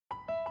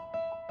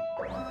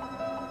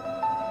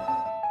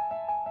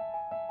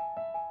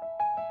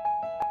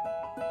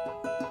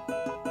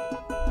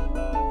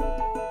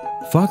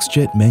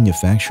FoxJet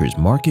manufactures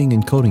marking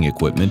and coding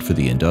equipment for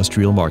the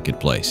industrial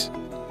marketplace.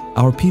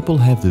 Our people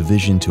have the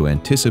vision to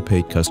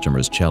anticipate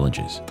customers'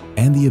 challenges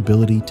and the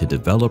ability to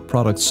develop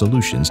product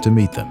solutions to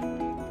meet them.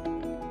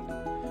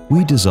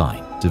 We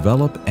design,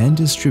 develop, and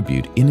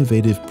distribute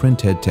innovative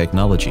printhead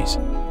technologies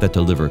that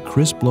deliver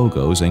crisp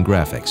logos and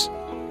graphics,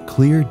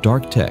 clear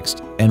dark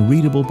text, and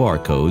readable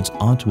barcodes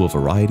onto a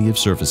variety of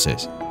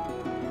surfaces.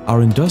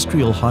 Our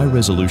industrial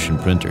high-resolution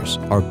printers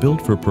are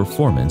built for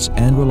performance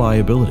and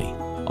reliability,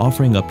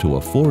 offering up to a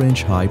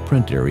 4-inch high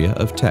print area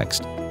of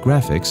text,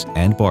 graphics,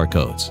 and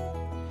barcodes.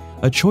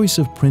 A choice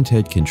of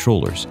printhead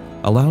controllers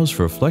allows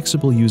for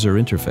flexible user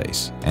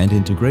interface and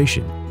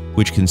integration,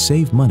 which can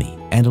save money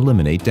and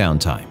eliminate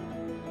downtime.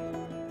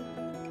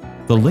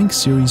 The Link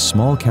Series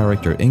small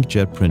character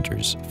inkjet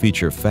printers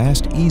feature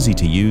fast,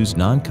 easy-to-use,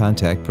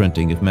 non-contact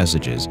printing of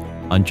messages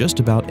on just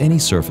about any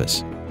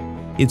surface.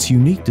 Its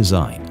unique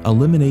design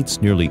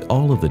eliminates nearly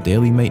all of the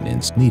daily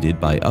maintenance needed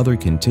by other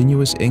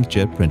continuous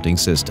inkjet printing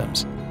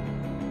systems.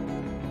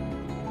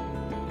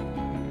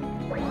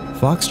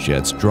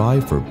 FoxJet's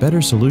drive for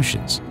better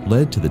solutions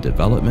led to the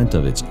development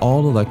of its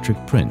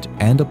all-electric print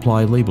and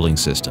apply labeling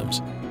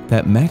systems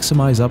that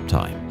maximize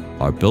uptime,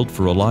 are built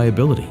for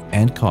reliability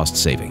and cost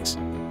savings.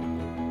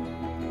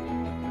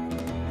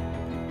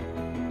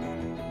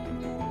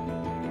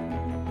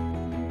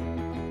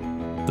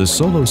 The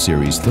Solo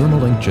Series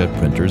thermal inkjet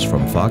printers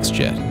from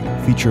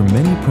FoxJet feature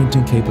many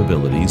printing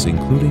capabilities,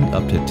 including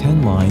up to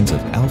 10 lines of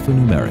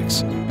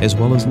alphanumerics, as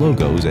well as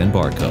logos and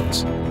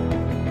barcodes.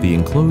 The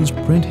enclosed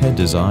printhead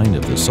design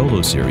of the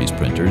Solo Series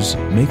printers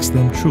makes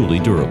them truly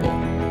durable.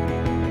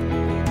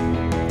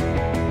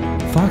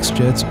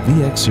 FoxJet's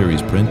VX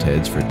Series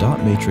printheads for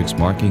dot matrix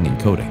marking and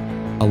coding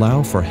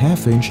allow for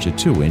 1/2 inch to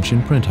 2 inch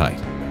in print height.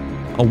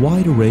 A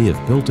wide array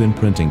of built-in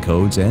printing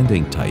codes and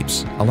ink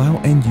types allow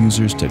end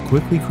users to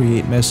quickly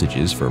create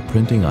messages for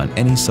printing on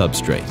any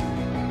substrate.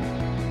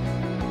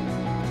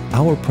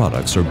 Our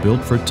products are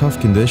built for tough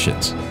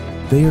conditions.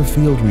 They are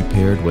field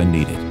repaired when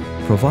needed,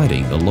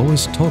 providing the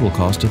lowest total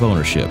cost of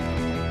ownership.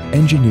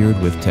 Engineered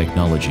with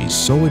technologies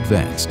so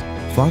advanced,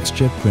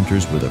 FoxJet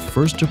printers were the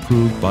first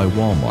approved by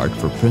Walmart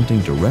for printing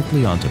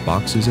directly onto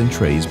boxes and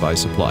trays by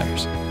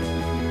suppliers.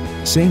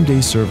 Same-day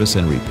service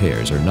and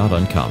repairs are not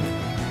uncommon.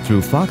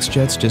 Through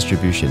FoxJet's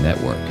distribution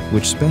network,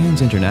 which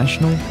spans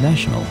international,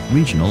 national,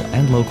 regional,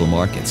 and local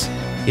markets,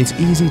 it's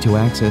easy to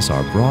access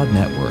our broad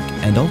network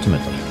and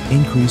ultimately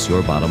increase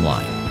your bottom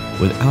line.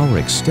 With our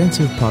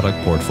extensive product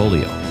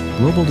portfolio,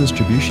 global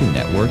distribution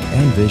network,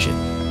 and vision,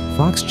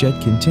 FoxJet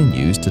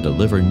continues to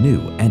deliver new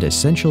and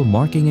essential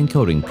marking and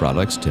coding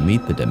products to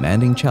meet the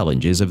demanding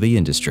challenges of the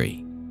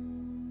industry.